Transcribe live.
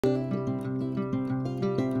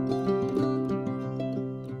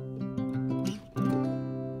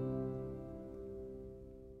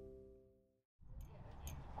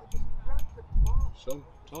come.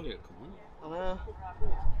 Told you to come on. I know.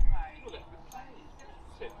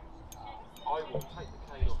 I will take the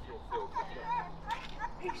cane off your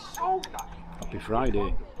field. Happy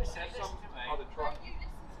Friday.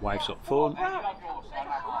 Wife's up phone.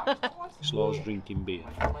 Slaw's drinking beer.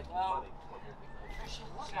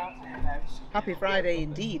 Happy Friday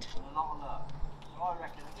indeed.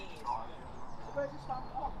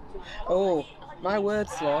 Oh, my word,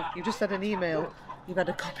 Slaw. You just had an email. You've had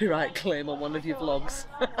a copyright claim on one of your vlogs.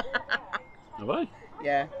 Have I?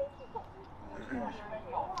 Yeah.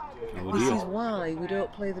 Oh This dear. is why we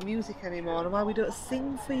don't play the music anymore and why we don't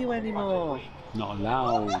sing for you anymore. Not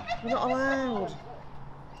allowed. We're not allowed.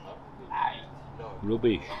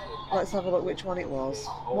 Rubbish. Let's have a look which one it was.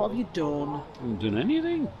 What have you done? Haven't done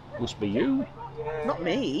anything. Must be you. Not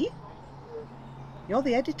me. You're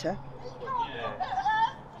the editor.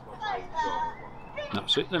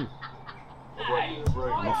 That's it then.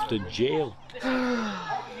 I'm off to jail.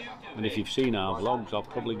 And if you've seen our vlogs, I'll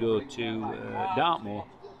probably go to Dartmoor.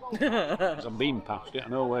 Because I've been past it, I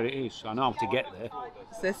know where it is, so I know how to get there.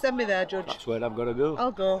 So send me there, Judge. That's where I've got to go.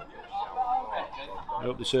 I'll go. I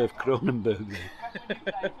hope they serve Kronenberg there.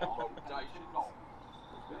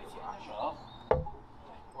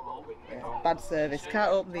 Yeah, bad service.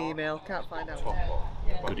 Can't open the email. Can't find out.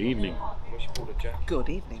 Good evening. Good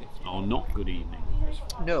evening. Or not good evening.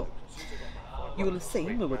 No. You will have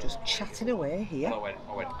seen we were just chatting away here,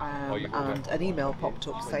 and an email popped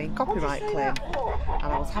up saying copyright claim, and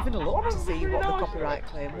I was having a look to see what the copyright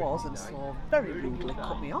claim was, and Slaw very rudely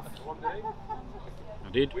cut me off. I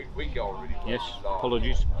did. Yes,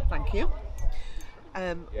 apologies. Thank you.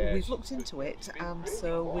 We've looked into it, and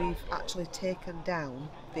so we've actually taken down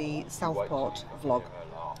the Southport vlog.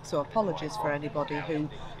 So apologies for anybody who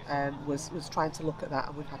was trying to look at that,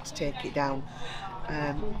 and we've had to take it down.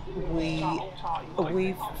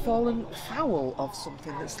 We've fallen foul of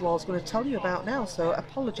something that Slaw's going to tell you about now. So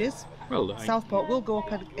apologies. Well, Southport will go up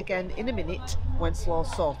again in a minute when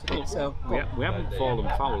Slaw's sorted it. So we haven't fallen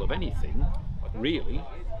foul of anything, really.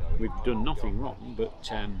 We've done nothing wrong, but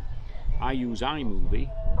I use iMovie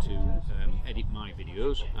to edit my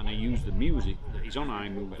videos, and I use the music that is on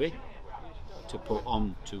iMovie to put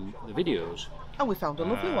on to the videos. And we found a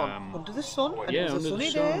lovely one, Under the Sun, and it was a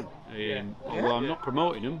sunny day. Well, I'm not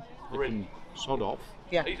promoting them, they can sod off.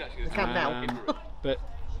 Yeah, they can now. But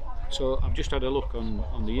so I've just had a look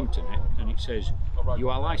on the internet, and it says you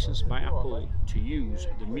are licensed by Apple to use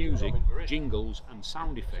the music, jingles and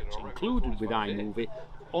sound effects included with iMovie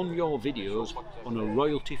on your videos on a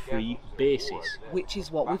royalty-free basis. Which is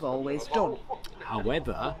what we've always done.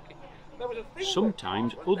 However,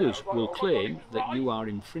 sometimes others will claim that you are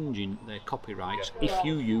infringing their copyrights if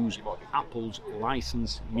you use Apple's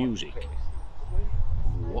licensed music.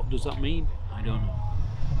 What does that mean? I don't know.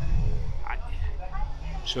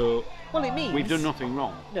 Well, it means we've done nothing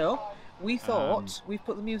wrong. No, we thought we've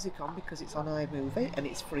put the music on because it's on iMovie and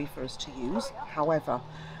it's free for us to use. However,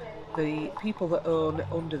 the people that own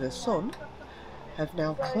Under the Sun have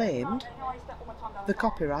now claimed the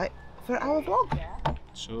copyright for our vlog.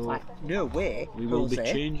 So like, no way, we will be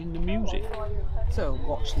changing the music. So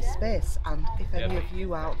watch this space, and if any of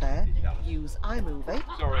you out there use iMovie,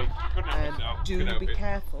 do be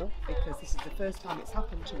careful, because this is the first time it's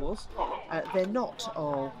happened to us. They're not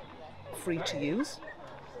all free to use.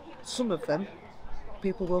 Some of them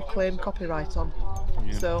people will claim copyright on.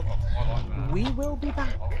 Yeah. So we will be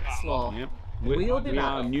back, Slaw. Yep. We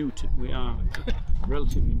are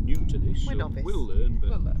relatively new to this, so we'll learn,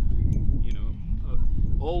 but you know,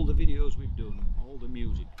 all the videos we've done, all the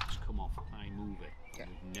music has come off iMovie. Yeah.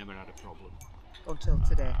 We've never had a problem until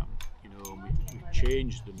today. You know, we've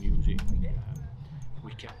changed the music.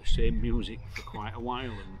 We kept the same music for quite a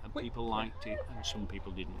while, and people liked it, and some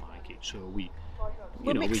people didn't like it. So we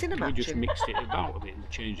just mixed it about a bit and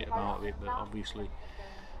changed it about a bit. But obviously,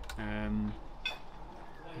 I'm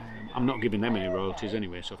not giving them any royalties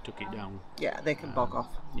anyway, so I've took it down. Yeah, they can bog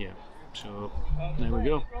off. Yeah, so there we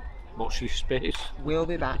go. Watch this space. We'll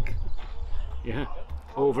be back. Yeah,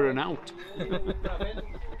 over and out.